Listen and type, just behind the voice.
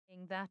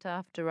that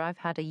after I've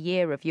had a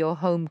year of your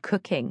home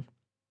cooking.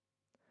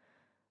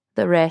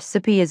 The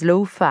recipe is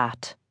low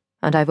fat,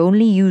 and I've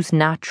only used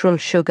natural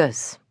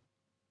sugars.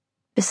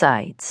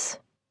 Besides,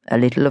 a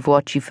little of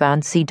what you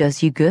fancy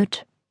does you good.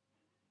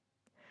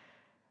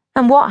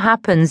 And what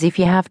happens if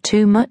you have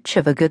too much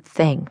of a good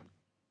thing?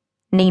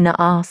 Nina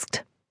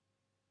asked.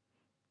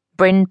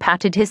 Bryn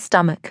patted his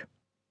stomach.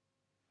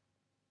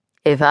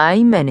 If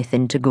I'm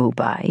anything to go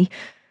by,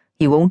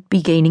 you won't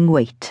be gaining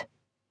weight.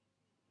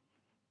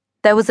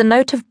 There was a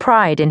note of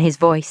pride in his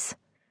voice,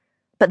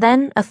 but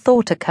then a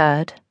thought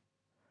occurred.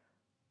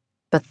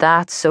 But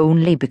that's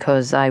only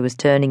because I was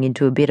turning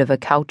into a bit of a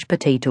couch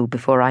potato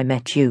before I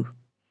met you.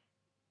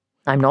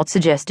 I'm not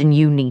suggesting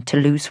you need to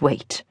lose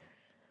weight.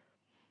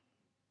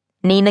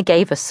 Nina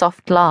gave a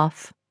soft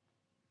laugh.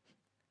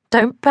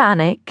 Don't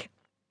panic.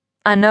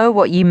 I know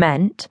what you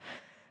meant,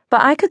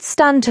 but I could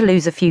stand to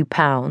lose a few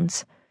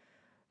pounds.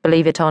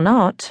 Believe it or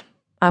not,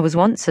 I was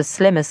once as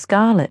slim as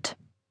Scarlett.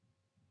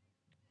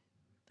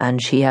 And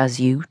she has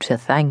you to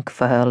thank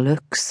for her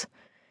looks,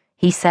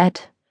 he said,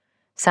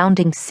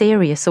 sounding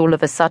serious all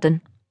of a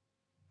sudden.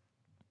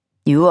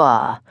 You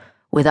are,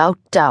 without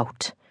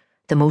doubt,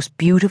 the most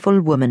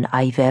beautiful woman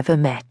I've ever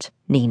met,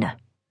 Nina.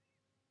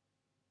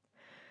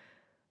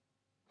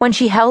 When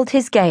she held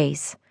his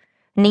gaze,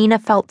 Nina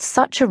felt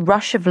such a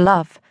rush of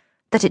love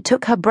that it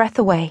took her breath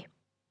away.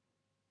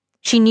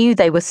 She knew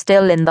they were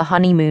still in the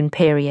honeymoon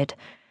period,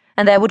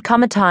 and there would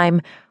come a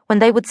time when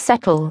they would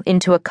settle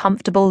into a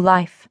comfortable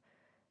life.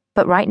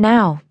 But right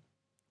now,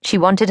 she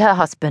wanted her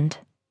husband,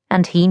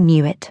 and he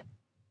knew it.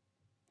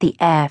 The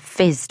air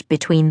fizzed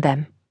between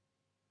them.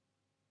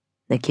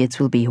 The kids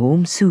will be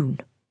home soon,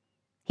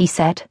 he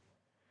said.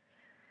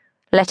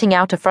 Letting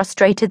out a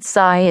frustrated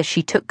sigh as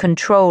she took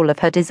control of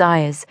her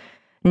desires,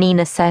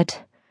 Nina said,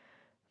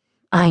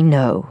 I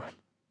know.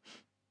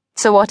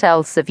 So what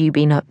else have you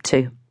been up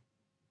to?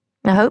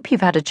 I hope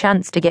you've had a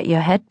chance to get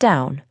your head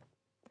down.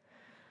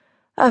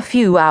 A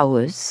few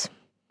hours,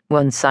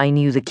 once I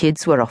knew the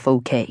kids were off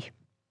okay.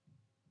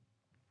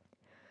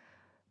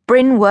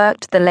 Bryn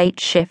worked the late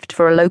shift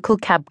for a local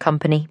cab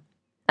company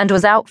and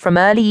was out from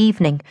early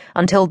evening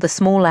until the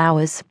small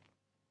hours.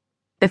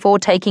 Before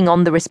taking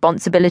on the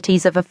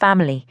responsibilities of a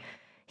family,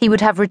 he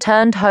would have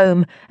returned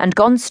home and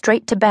gone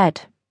straight to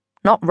bed,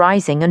 not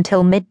rising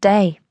until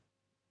midday.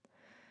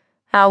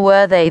 How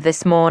were they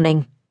this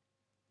morning?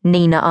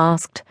 Nina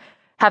asked,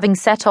 having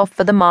set off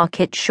for the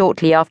market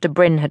shortly after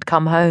Bryn had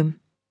come home.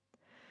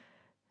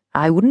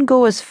 I wouldn't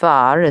go as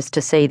far as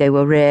to say they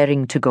were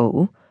raring to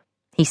go,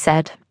 he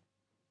said.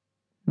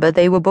 But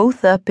they were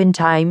both up in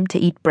time to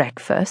eat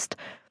breakfast,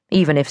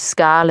 even if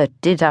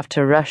Scarlett did have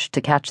to rush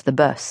to catch the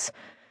bus.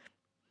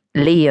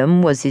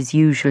 Liam was his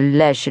usual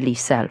leisurely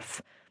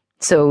self,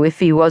 so if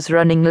he was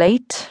running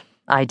late,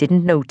 I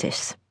didn't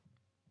notice.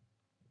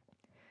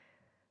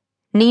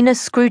 Nina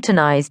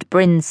scrutinized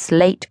Bryn's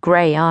slate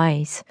grey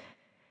eyes.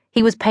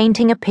 He was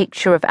painting a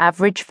picture of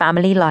average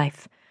family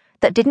life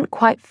that didn't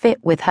quite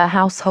fit with her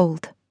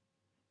household.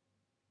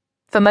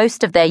 For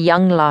most of their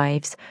young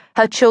lives,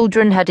 her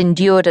children had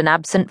endured an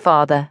absent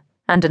father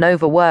and an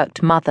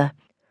overworked mother,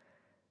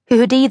 who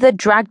had either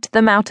dragged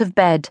them out of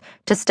bed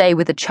to stay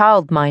with a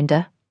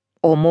childminder,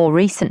 or more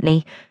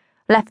recently,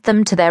 left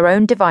them to their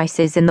own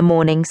devices in the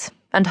mornings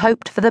and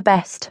hoped for the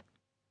best.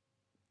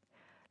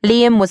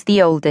 Liam was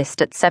the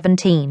oldest at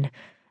 17,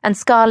 and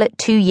Scarlett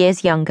 2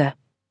 years younger,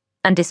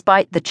 and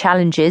despite the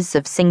challenges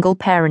of single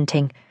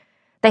parenting,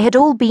 they had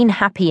all been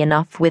happy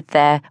enough with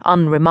their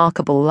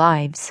unremarkable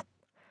lives.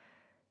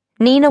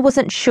 Nina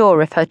wasn't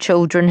sure if her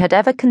children had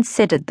ever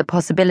considered the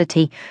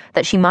possibility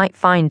that she might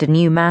find a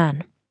new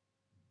man.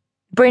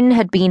 Bryn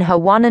had been her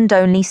one and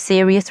only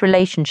serious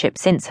relationship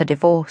since her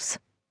divorce.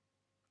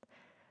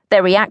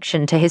 Their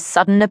reaction to his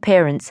sudden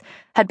appearance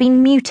had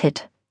been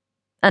muted,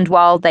 and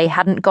while they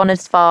hadn't gone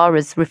as far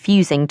as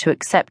refusing to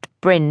accept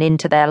Bryn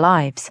into their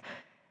lives,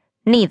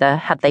 neither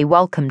had they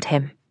welcomed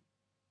him.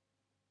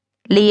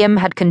 Liam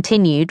had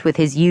continued with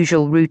his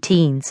usual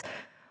routines,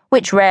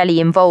 which rarely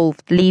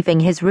involved leaving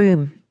his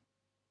room.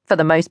 For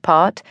the most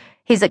part,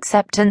 his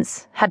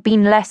acceptance had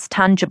been less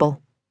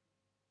tangible.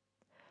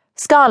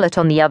 Scarlett,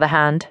 on the other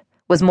hand,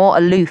 was more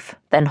aloof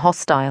than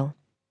hostile.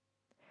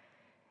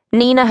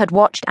 Nina had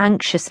watched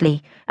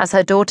anxiously as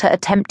her daughter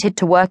attempted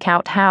to work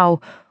out how,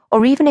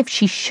 or even if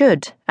she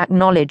should,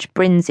 acknowledge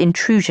Bryn's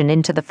intrusion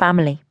into the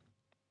family.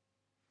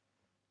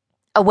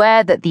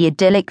 Aware that the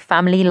idyllic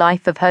family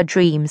life of her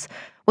dreams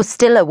was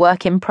still a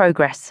work in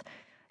progress,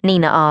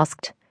 Nina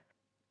asked,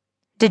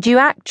 Did you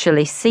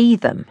actually see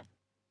them?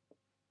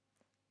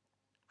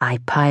 I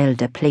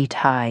piled a plate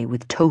high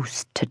with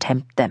toast to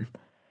tempt them,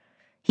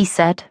 he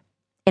said,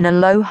 in a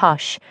low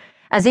hush,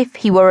 as if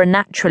he were a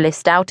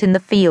naturalist out in the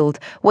field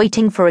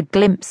waiting for a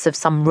glimpse of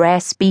some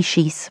rare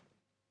species.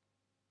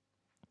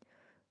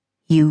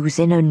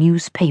 Using a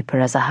newspaper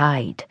as a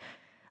hide,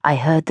 I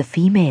heard the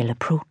female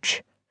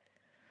approach.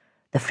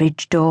 The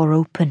fridge door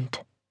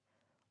opened.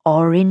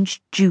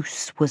 Orange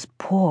juice was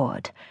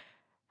poured,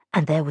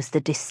 and there was the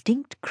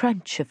distinct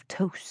crunch of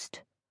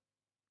toast.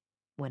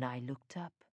 When I looked up,